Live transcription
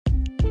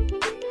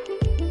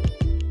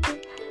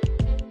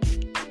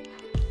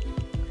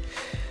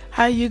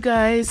Hi, you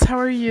guys. How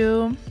are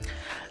you?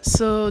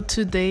 So,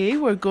 today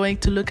we're going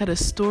to look at a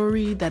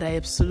story that I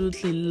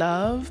absolutely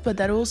love, but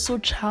that also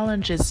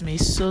challenges me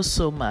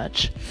so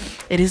much.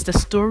 It is the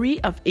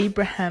story of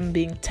Abraham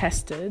being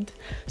tested.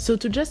 So,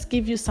 to just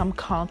give you some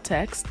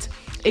context,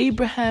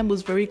 Abraham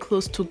was very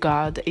close to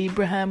God.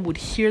 Abraham would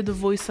hear the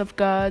voice of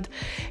God.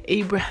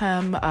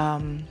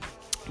 Abraham,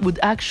 would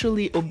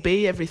actually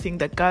obey everything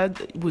that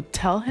God would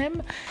tell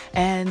him.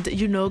 And,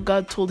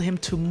 God told him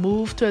to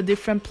move to a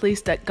different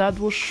place that God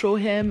will show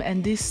him.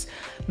 And this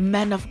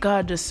man of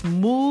God just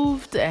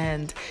moved,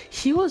 and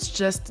he was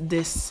just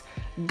this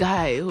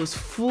guy who was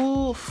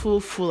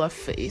full of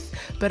faith.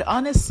 But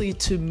honestly,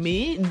 to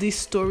me, this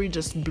story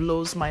just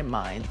blows my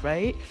mind,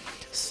 right?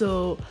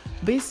 So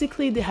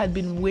basically, they had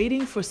been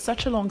waiting for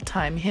such a long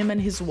time, him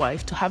and his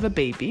wife, to have a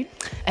baby,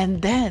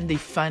 and then they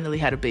finally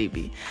had a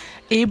baby.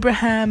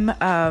 Abraham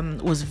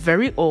was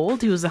very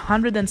old. He was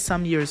 100 and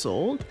some years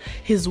old.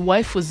 His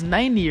wife was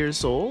 9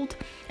 years old,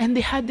 and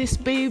they had this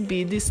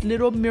baby, this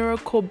little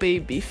miracle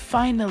baby,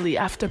 finally,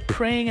 after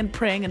praying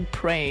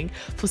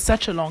for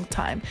such a long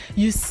time.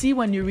 You see,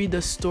 when you read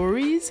the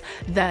stories,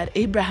 that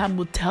Abraham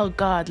would tell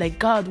God, like,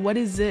 God, what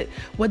is it?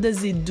 What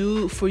does it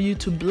do for you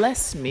to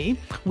bless me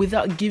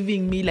without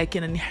giving me like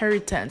an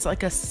inheritance,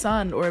 like a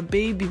son or a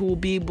baby who will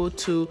be able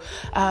to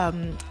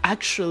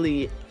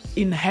actually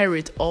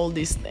inherit all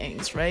these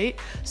things, right?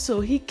 So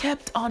he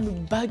kept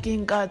on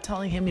bugging God,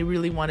 telling him he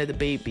really wanted a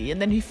baby.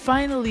 And then he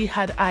finally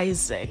had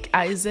Isaac.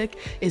 Isaac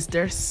is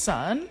their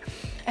son.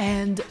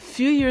 And a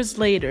few years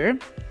later,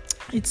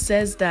 it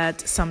says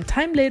that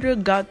sometime later,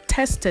 God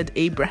tested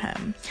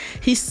Abraham.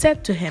 He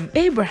said to him,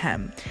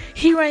 "Abraham,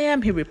 here I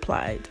am," he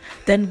replied.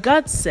 Then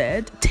God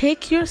said,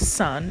 "Take your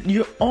son,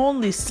 your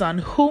only son,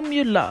 whom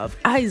you love,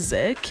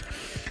 Isaac,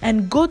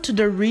 and go to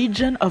the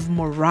region of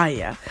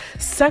Moriah.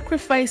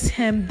 Sacrifice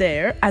him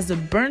there as a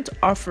burnt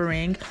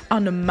offering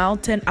on a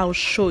mountain I'll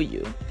show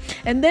you."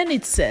 And then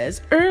it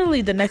says,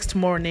 early the next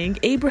morning,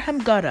 Abraham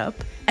got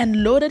up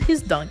and loaded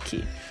his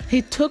donkey.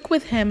 He took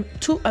with him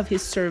 2 of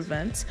his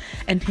servants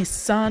and his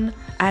son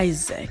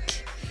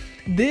Isaac.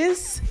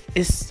 This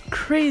is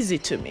crazy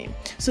to me.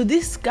 So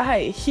this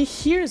guy, he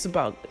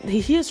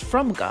hears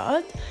from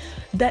God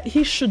that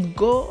he should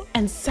go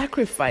and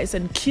sacrifice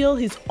and kill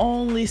his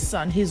only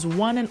son, his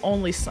one and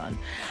only son.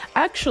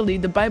 Actually,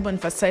 the Bible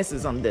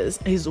emphasizes on this,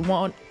 his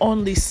one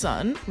only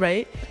son,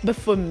 right? But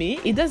for me,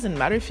 it doesn't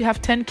matter if you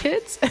have 10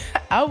 kids.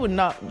 I would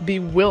not be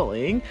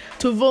willing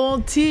to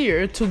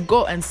volunteer to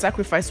go and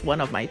sacrifice one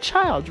of my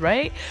child,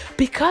 right?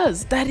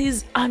 Because that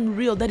is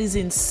unreal. That is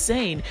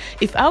insane.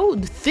 If I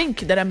would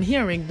think that I'm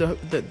hearing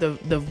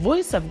the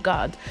voice of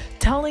God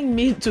telling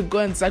me to go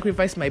and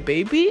sacrifice my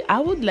baby, I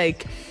would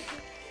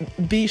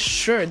be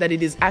sure that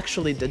it is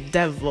actually the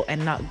devil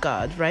and not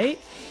God, right?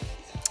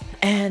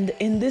 And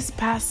in this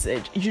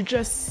passage, you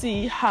just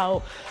see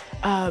how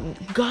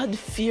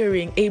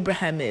God-fearing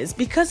Abraham is,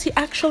 because he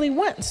actually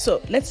went. So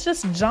let's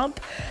just jump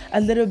a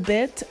little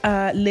bit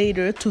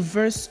later to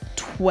verse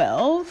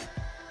 12.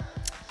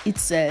 It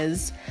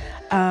says,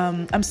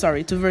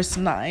 to verse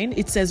 9.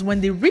 It says, when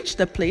they reached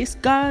the place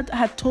God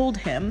had told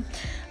him,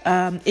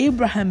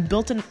 Abraham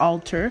built an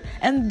altar,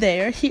 and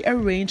there he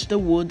arranged the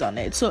wood on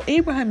it. So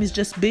Abraham is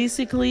just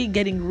basically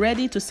getting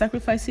ready to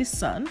sacrifice his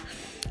son.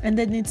 And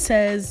then it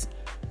says,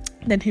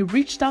 then he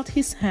reached out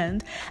his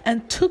hand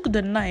and took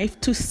the knife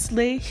to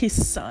slay his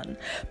son.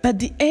 But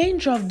the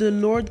angel of the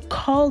Lord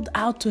called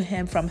out to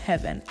him from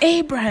heaven,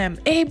 "Abraham,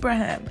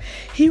 Abraham."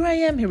 "Here I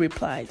am," he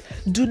replied.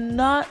 "Do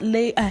not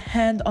lay a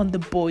hand on the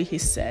boy," he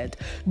said.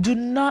 "Do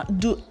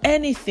not do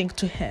anything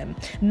to him.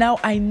 Now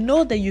I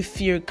know that you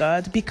fear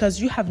God,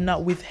 because you have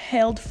not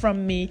withheld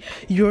from me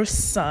your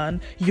son,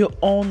 your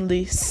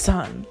only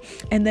son."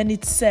 And then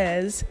it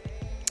says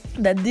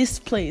that this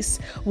place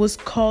was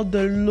called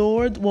 "The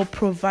Lord Will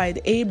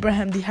Provide."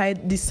 Abraham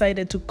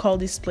decided to call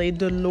this place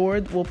 "The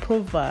Lord Will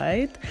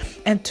Provide."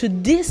 And to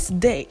this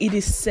day, it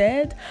is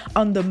said,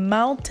 "On the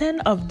mountain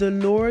of the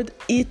Lord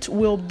it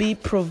will be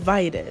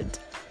provided."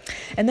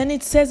 And then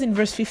it says in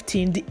verse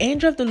 15, the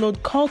angel of the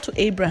Lord called to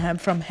Abraham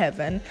from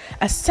heaven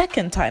a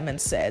second time and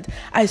said,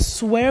 "I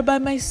swear by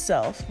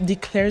myself,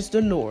 declares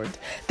the Lord,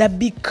 that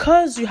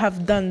because you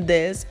have done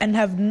this and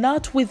have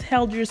not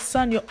withheld your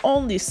son, your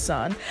only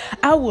son,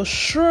 I will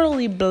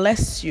surely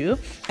bless you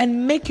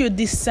and make your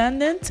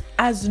descendants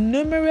as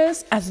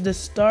numerous as the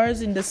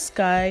stars in the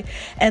sky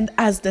and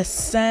as the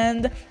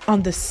sand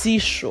on the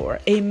seashore."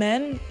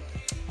 Amen.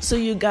 So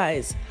you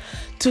guys,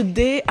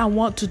 today I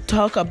want to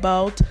talk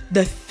about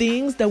the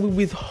things that we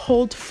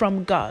withhold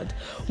from God.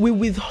 We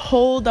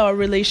withhold our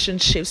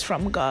relationships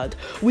from God.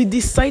 We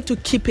decide to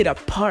keep it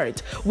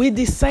apart. We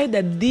decide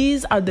that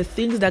these are the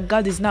things that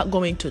God is not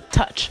going to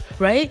touch,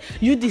 right?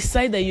 You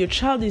decide that your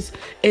child is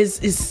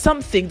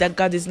something that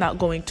God is not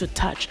going to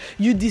touch.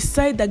 You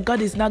decide that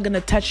God is not going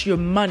to touch your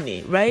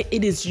money, right?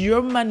 It is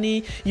your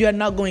money. You are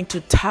not going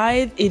to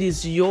tithe. It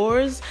is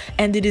yours,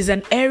 and it is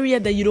an area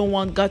that you don't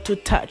want God to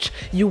touch.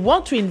 You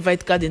want to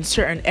invite God in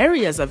certain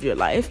areas of your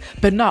life,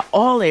 but not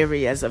all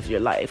areas of your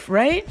life,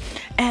 right?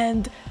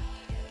 And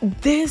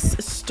this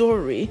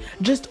story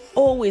just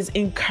always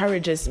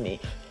encourages me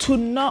to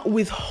not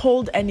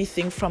withhold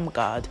anything from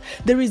God.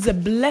 There is a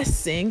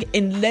blessing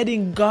in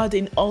letting God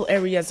in all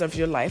areas of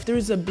your life. There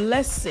is a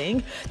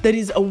blessing that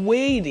is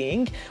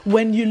awaiting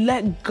when you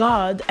let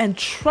God and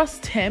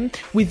trust Him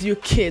with your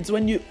kids,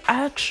 when you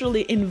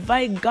actually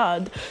invite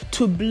God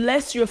to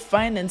bless your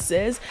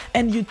finances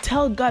and you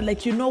tell God,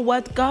 like, you know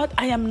what, God,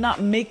 I am not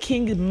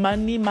making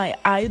money my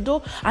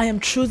idol. I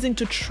am choosing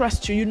to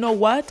trust you. You know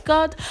what,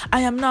 God, I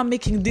am not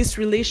making this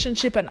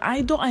relationship an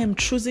idol. I am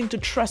choosing to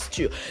trust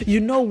you. You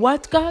know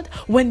what, God,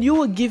 when you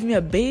will give me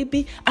a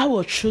baby, I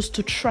will choose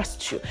to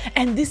trust you.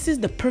 And this is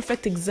the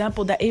perfect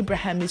example that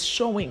Abraham is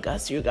showing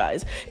us, you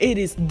guys. It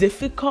is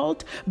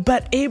difficult,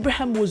 but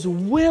Abraham was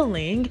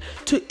willing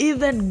to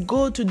even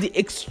go to the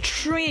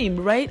extreme,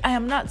 right? I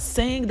am not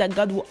saying that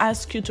God will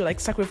ask you to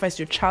like sacrifice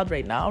your child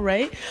right now,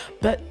 right?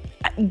 But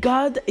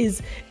God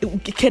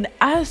can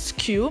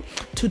ask you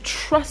to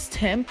trust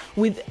Him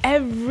with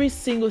every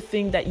single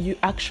thing that you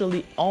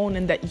actually own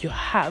and that you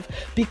have,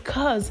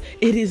 because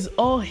it is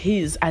all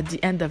His at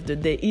the end of the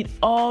day. It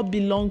all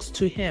belongs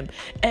to Him.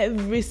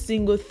 Every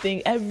single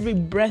thing, every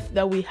breath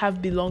that we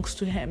have belongs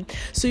to Him.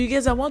 So you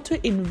guys, I want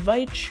to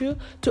invite you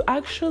to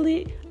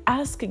actually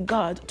ask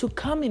God to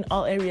come in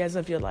all areas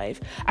of your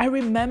life. I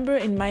remember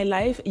in my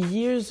life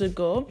years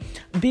ago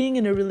being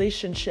in a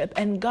relationship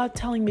and God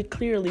telling me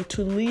clearly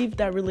to leave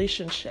that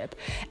relationship.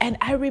 And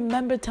I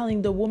remember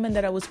telling the woman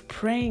that I was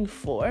praying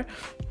for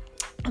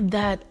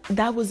that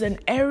was an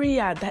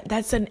area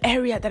that's an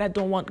area that I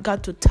don't want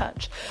God to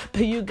touch.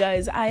 But you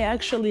guys, I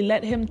actually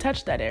let Him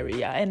touch that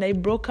area, and I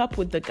broke up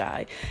with the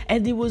guy,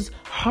 and it was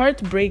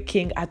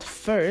heartbreaking at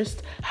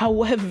first.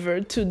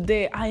 However,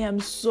 today I am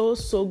so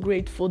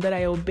grateful that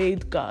I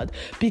obeyed God,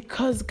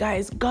 because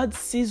guys, God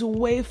sees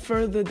way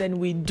further than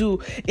we do.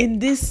 In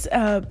this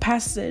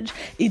passage,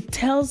 it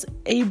tells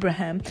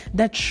Abraham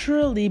that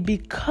surely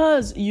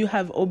because you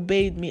have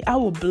obeyed me, I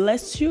will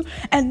bless you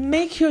and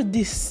make your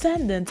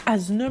descendants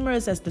as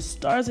numerous as the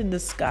stars in the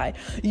sky.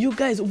 You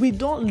guys, we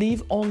don't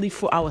live only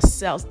for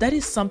ourselves. That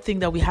is something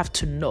that we have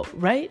to know,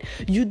 right?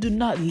 You do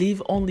not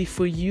live only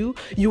for you.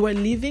 You are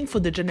living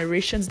for the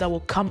generations that will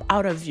come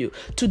out of you.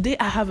 Today,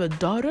 I have a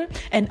daughter,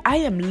 and I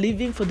am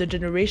living for the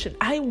generation.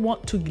 I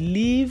want to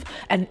leave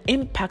an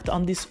impact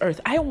on this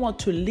earth. I want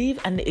to leave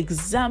an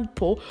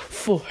example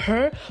for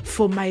her,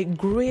 for my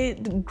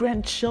great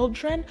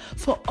grandchildren,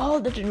 for all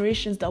the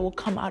generations that will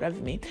come out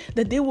of me,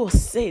 that they will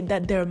say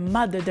that their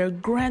mother, their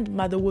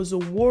grandmother was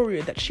a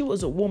warrior, that she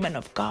was a woman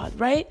of God,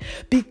 right?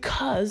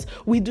 Because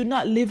we do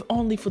not live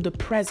only for the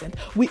present.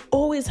 We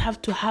always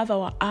have to have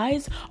our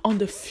eyes on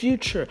the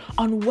future,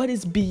 on what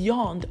is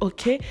beyond,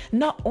 okay?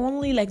 Not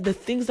only like the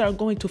things that are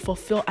going to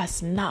fulfill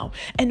us now.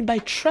 And by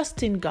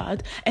trusting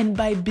God and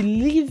by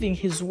believing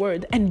His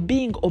word and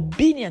being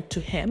obedient to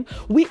Him,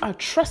 we are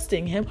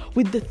trusting Him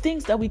with the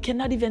things that we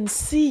cannot even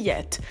see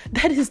yet.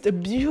 That is the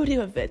beauty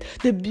of it.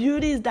 The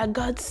beauty is that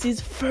God sees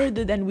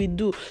further than we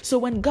do. So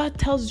when God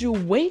tells you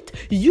wait,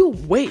 you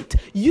wait.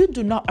 You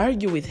do not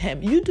argue with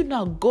Him. You do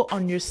not go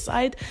on your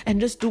side and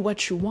just do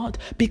what you want,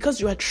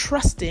 because you are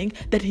trusting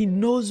that He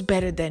knows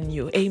better than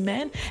you.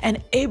 Amen.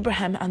 And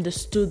Abraham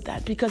understood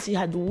that because he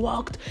had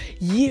walked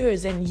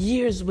years and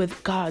years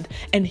with God,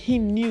 and he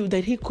knew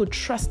that he could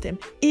trust Him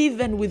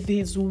even with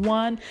his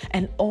one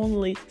and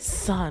only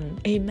son.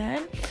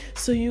 Amen.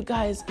 So you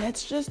guys,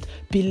 let's just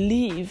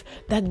believe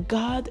that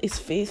God is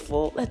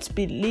faithful. Let's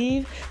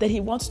believe that He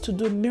wants to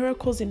do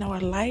miracles in our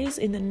lives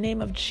in the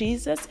name of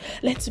Jesus.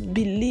 Let's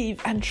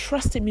believe and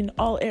trust Him in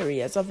all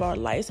areas of our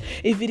lives.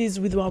 If it is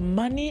with our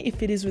money,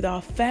 if it is with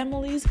our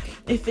families,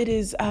 if it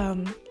is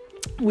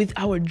with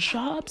our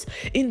jobs,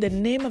 in the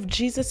name of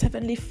Jesus,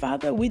 Heavenly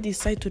Father, we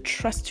decide to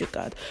trust you,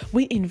 God.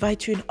 We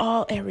invite you in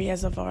all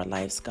areas of our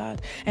lives,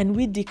 God, and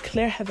we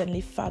declare,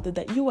 Heavenly Father,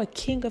 that you are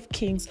King of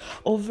Kings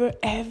over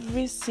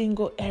every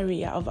single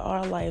area of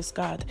our lives,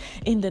 God,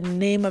 in the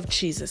name of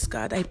Jesus,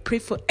 God. I pray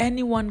for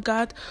anyone,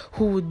 God,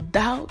 who would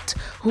doubt,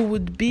 who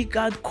would be,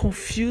 God,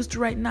 confused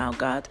right now,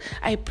 God.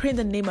 I pray in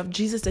the name of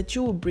Jesus that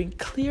you will bring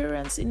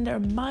clearance in their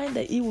mind,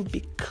 that it would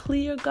be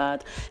clear,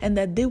 God, and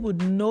that they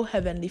would know,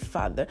 Heavenly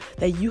Father,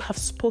 that you have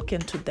spoken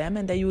to them,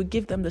 and that you will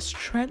give them the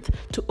strength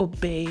to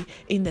obey.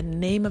 In the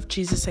name of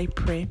Jesus, I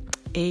pray.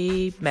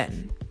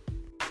 Amen.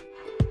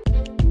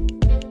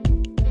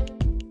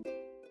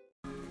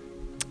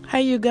 Hi,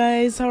 you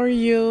guys. How are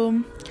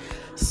you?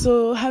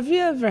 So have you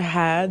ever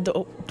had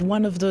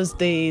one of those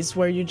days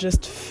where you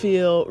just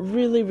feel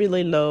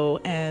really low,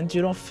 and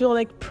you don't feel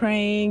like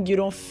praying, you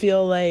don't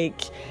feel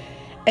like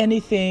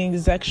anything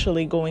is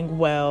actually going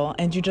well,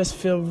 and you just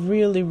feel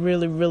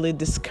really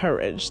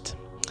discouraged?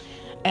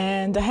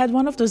 And I had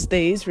one of those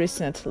days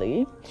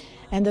recently,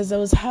 and as I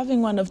was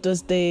having one of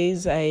those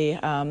days, I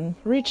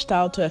reached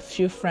out to a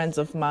few friends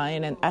of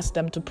mine and asked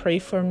them to pray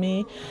for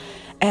me.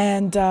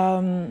 And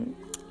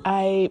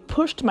I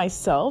pushed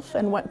myself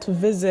and went to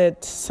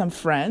visit some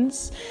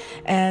friends.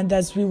 And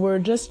as we were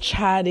just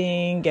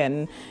chatting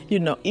and,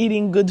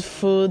 eating good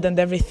food and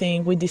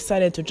everything, we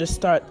decided to just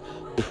start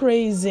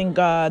praising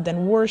God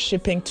and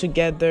worshiping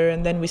together.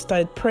 And then we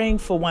started praying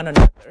for one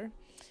another.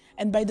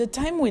 And by the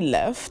time we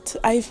left,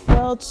 I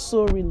felt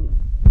so relieved.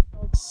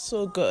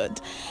 So good.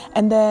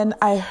 And then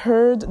I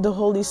heard the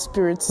Holy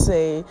Spirit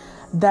say,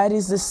 that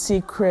is the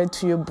secret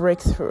to your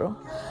breakthrough.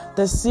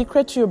 The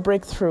secret to your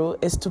breakthrough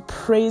is to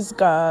praise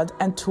God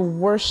and to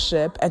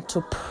worship and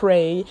to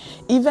pray,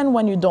 even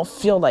when you don't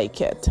feel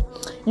like it.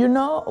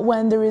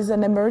 When there is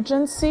an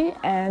emergency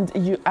and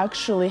you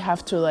actually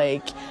have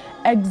to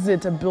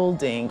exit a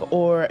building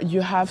or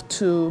you have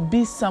to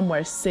be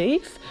somewhere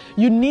safe,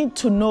 you need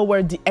to know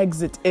where the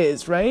exit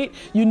is, right?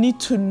 You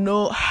need to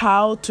know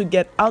how to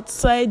get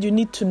outside. You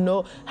need to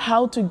know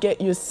how to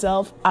get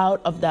yourself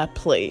out of that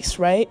place,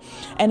 right?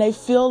 And I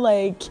feel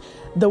like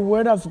the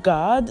Word of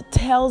God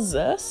tells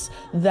us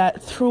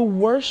that through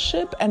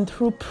worship and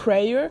through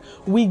prayer,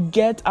 we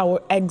get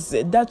our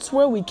exit. That's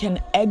where we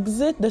can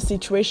exit the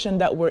situation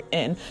that we're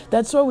in.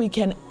 That's where we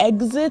can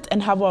exit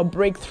and have our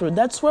breakthrough.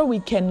 That's where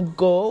we can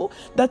go.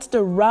 That's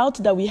the route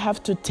that we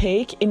have to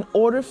take in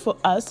order for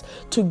us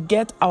to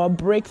get our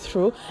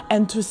breakthrough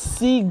and to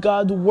see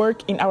God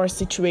work in our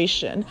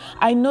situation.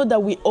 I know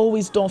that we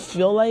always don't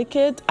feel like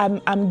it.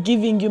 I'm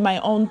giving you my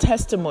own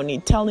testimony,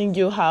 telling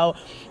you how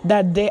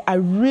that day I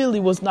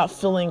really was not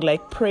feeling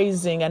like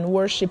praising and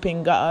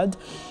worshiping God.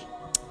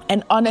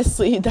 And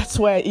honestly, that's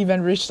why I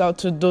even reached out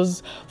to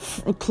those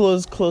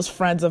close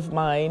friends of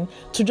mine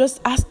to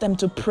just ask them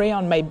to pray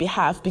on my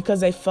behalf,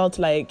 because I felt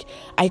like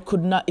I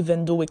could not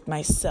even do it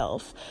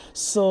myself.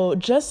 So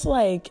just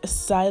like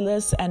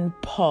Silas and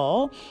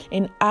Paul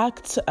in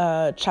Acts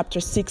chapter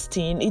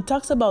 16, it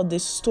talks about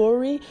this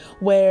story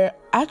where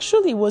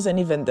actually it wasn't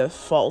even their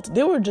fault.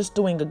 They were just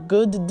doing a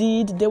good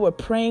deed. They were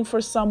praying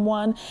for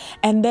someone.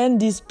 And then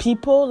these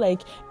people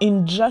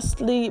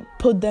unjustly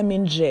put them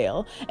in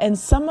jail. And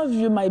some of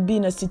you might be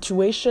in a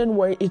situation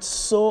where it's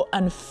so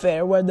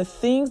unfair, where the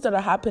things that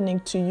are happening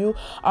to you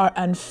are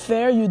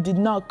unfair. You did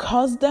not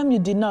cause them. You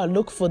did not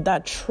look for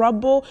that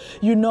trouble.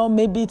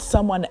 Maybe it's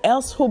someone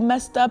else who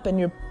messed up and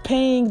you're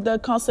paying the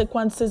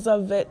consequences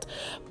of it.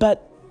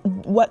 But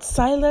what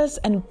Silas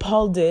and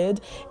Paul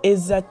did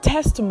is a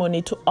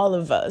testimony to all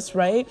of us,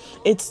 right?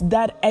 It's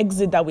that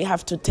exit that we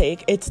have to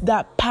take. It's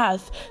that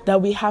path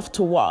that we have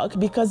to walk,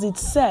 because it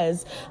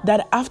says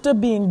that after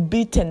being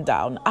beaten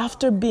down,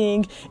 after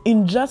being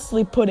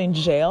unjustly put in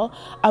jail,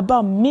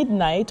 about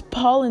midnight,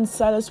 Paul and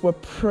Silas were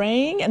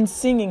praying and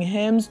singing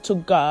hymns to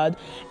God,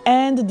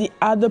 and the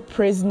other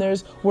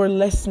prisoners were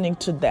listening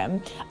to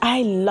them.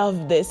 I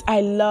love this. I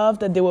love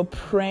that they were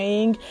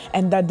praying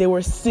and that they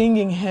were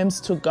singing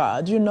hymns to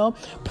God.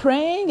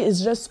 Praying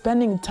is just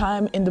spending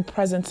time in the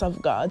presence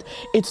of God.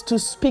 It's to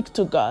speak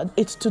to God.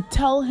 It's to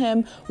tell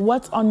Him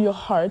what's on your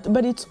heart,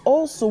 but it's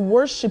also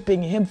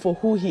worshiping Him for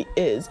who He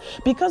is.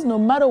 Because no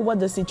matter what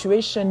the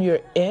situation you're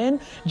in,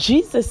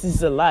 Jesus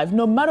is alive.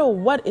 No matter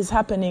what is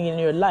happening in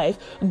your life,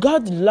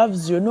 God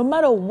loves you. No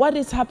matter what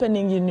is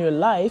happening in your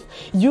life,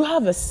 you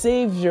have a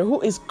Savior who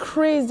is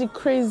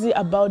crazy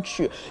about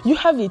you. You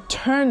have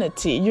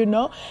eternity,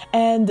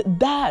 and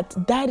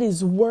that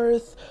is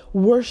worth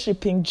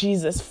worshiping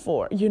Jesus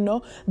for.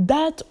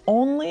 That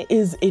only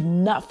is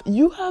enough.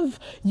 You have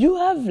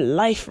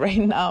life right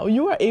now.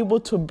 You are able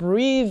to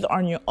breathe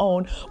on your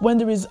own when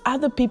there is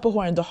other people who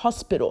are in the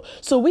hospital.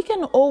 So we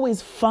can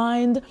always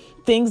find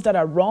things that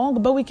are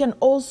wrong, but we can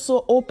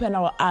also open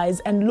our eyes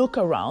and look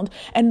around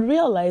and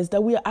realize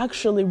that we are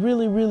actually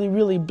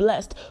really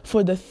blessed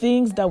for the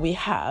things that we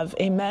have.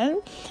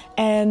 Amen.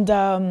 And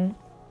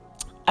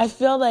I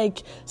feel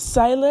like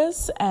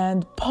Silas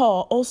and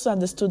Paul also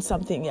understood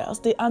something else.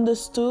 They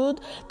understood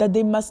that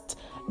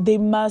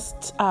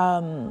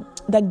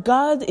that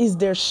God is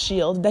their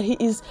shield, that He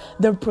is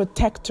their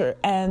protector,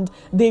 and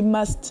they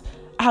must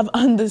have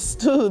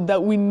understood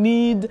that we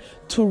need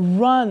to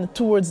run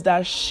towards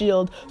that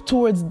shield,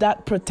 towards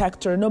that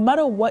protector. No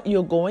matter what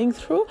you're going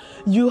through,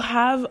 you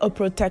have a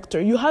protector.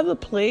 You have a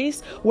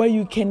place where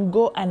you can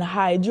go and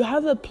hide. You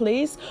have a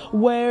place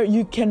where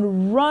you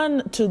can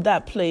run to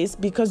that place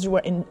because you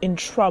are in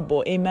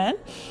trouble. Amen.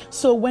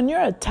 So when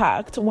you're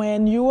attacked,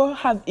 when you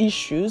have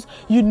issues,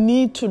 you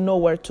need to know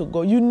where to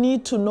go. You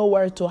need to know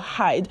where to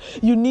hide.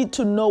 You need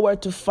to know where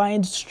to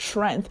find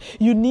strength.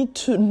 You need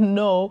to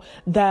know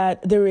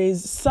that there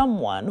is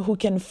someone who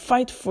can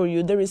fight for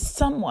you. There is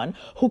someone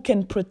who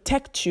can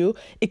protect you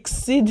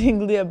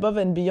exceedingly above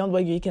and beyond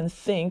what you can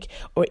think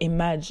or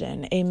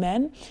imagine.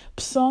 Amen.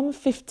 Psalm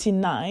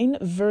 59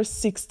 verse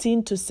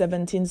 16 to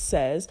 17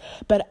 says,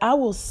 "But I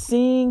will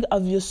sing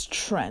of your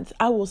strength.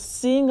 I will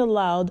sing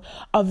aloud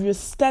of your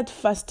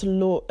steadfast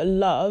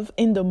love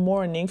in the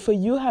morning, for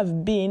you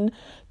have been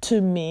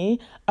to me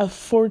a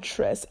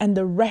fortress and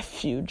a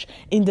refuge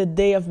in the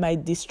day of my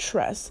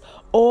distress.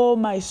 O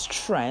my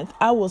strength,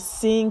 I will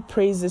sing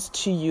praises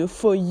to you.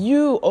 For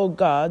you, O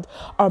God,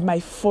 are my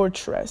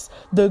fortress,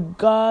 the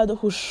God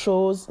who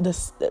shows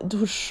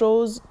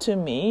to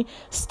me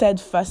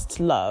steadfast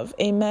love.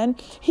 Amen.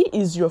 He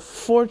is your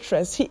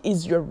fortress. He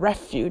is your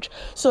refuge.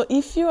 So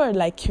if you are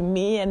like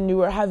me and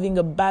you are having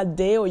a bad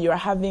day, or you're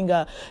having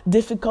a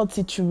difficult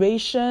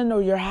situation,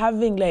 or you're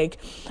having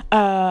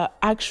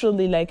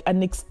actually like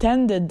an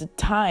extended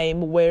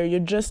time where you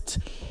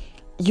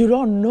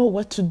don't know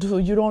what to do,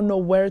 you don't know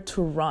where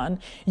to run,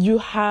 you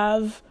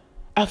have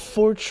a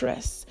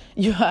fortress,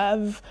 you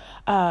have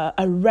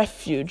a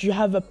refuge, you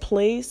have a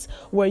place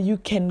where you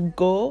can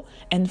go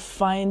and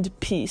find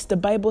peace. The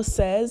Bible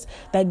says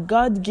that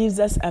God gives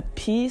us a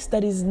peace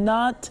that is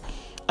not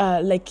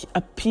like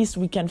a peace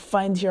we can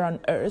find here on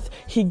earth.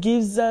 He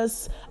gives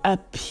us a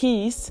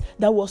peace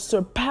that will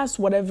surpass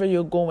whatever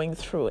you're going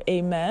through.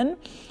 Amen.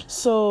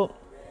 So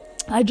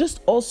I just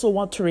also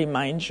want to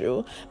remind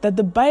you that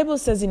the Bible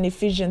says in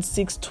Ephesians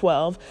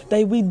 6:12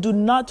 that we do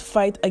not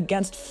fight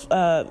against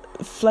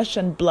flesh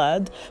and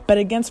blood, but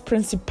against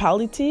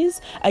principalities,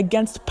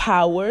 against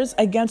powers,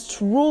 against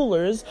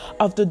rulers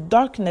of the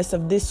darkness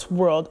of this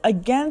world,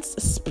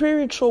 against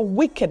spiritual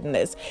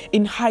wickedness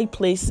in high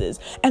places.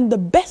 And the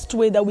best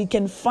way that we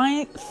can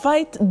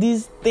fight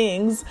these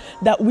things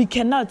that we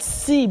cannot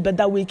see but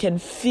that we can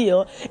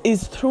feel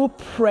is through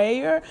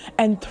prayer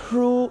and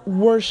through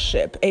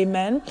worship.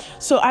 Amen.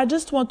 So I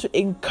just want to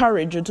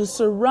encourage you to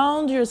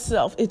surround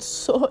yourself. It's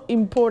so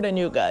important,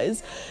 you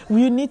guys.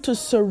 You need to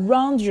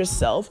surround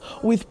yourself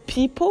with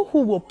people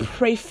who will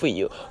pray for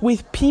you,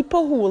 with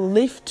people who will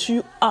lift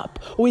you up,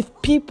 with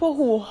people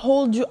who will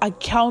hold you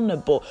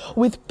accountable,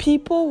 with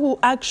people who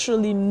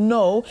actually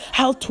know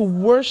how to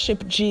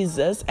worship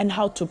Jesus and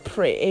how to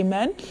pray.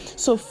 Amen.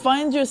 So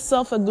find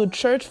yourself a good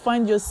church,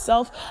 find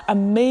yourself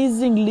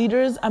amazing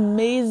leaders,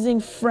 amazing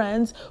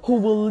friends who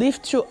will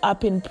lift you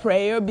up in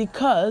prayer,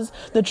 because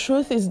the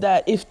truth is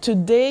that if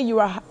today you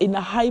are in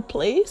a high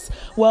place,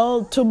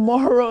 well,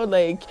 tomorrow,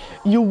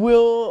 you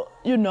will,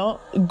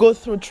 go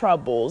through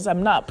troubles.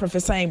 I'm not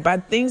prophesying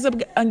bad things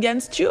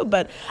against you,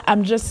 but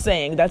I'm just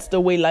saying that's the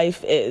way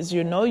life is.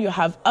 You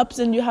have ups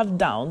and you have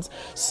downs.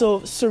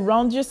 So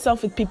surround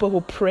yourself with people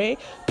who pray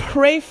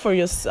for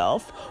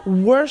yourself,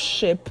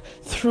 worship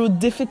through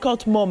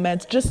difficult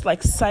moments, just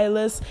like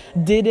Silas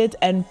did it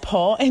and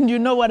Paul. And you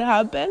know what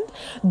happened?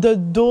 The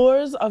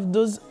doors of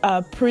those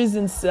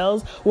prison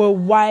cells were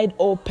wide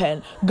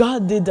open.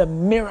 God did a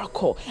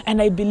miracle.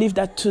 And I believe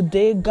that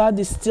today God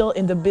is still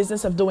in the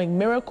business of doing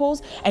miracles,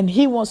 and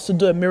He wants to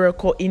do a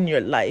miracle in your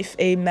life.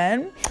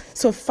 Amen.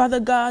 So Father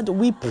God,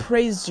 we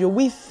praise you.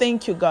 We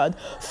thank you, God,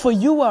 for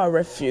you are our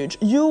refuge.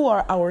 You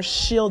are our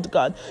shield,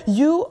 God.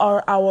 You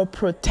are our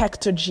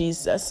protector,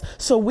 Jesus.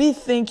 So we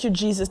thank you,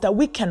 Jesus, that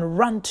we can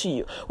run to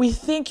you. We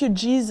thank you,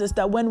 Jesus,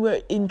 that when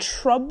we're in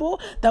trouble,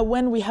 that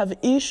when we have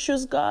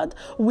issues, God,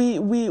 we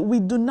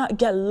do not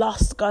get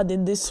lost, God,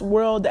 in this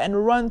world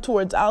and run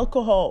towards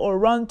alcohol, or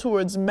run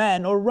towards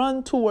men, or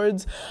run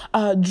towards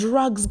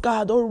drugs,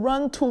 God, or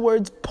run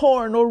towards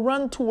porn, or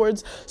run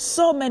towards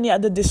so many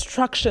other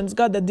distractions,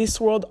 God, that this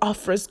world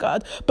offers,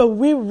 God. But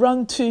we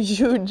run to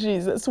you,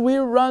 Jesus. We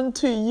run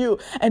to you,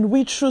 and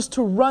we choose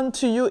to run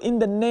to you in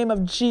the name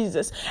of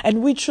Jesus.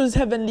 And we choose,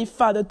 Heavenly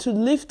Father, to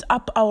lift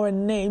up our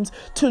names,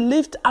 to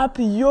lift up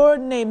your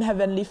name,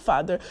 Heavenly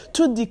Father,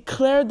 to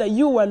declare that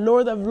you are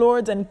Lord of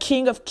Lords and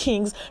King of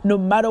Kings, no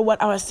matter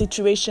what our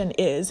situation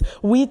is.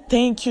 We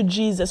thank you,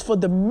 Jesus, for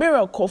the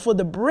miracle, for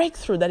the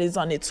breakthrough that is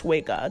on its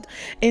way, God.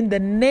 In the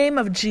name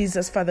of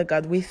Jesus, Father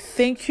God, we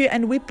thank you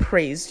and we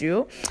praise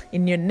you.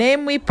 In your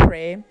name we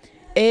pray.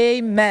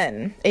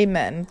 Amen.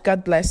 Amen.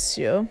 God bless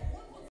you.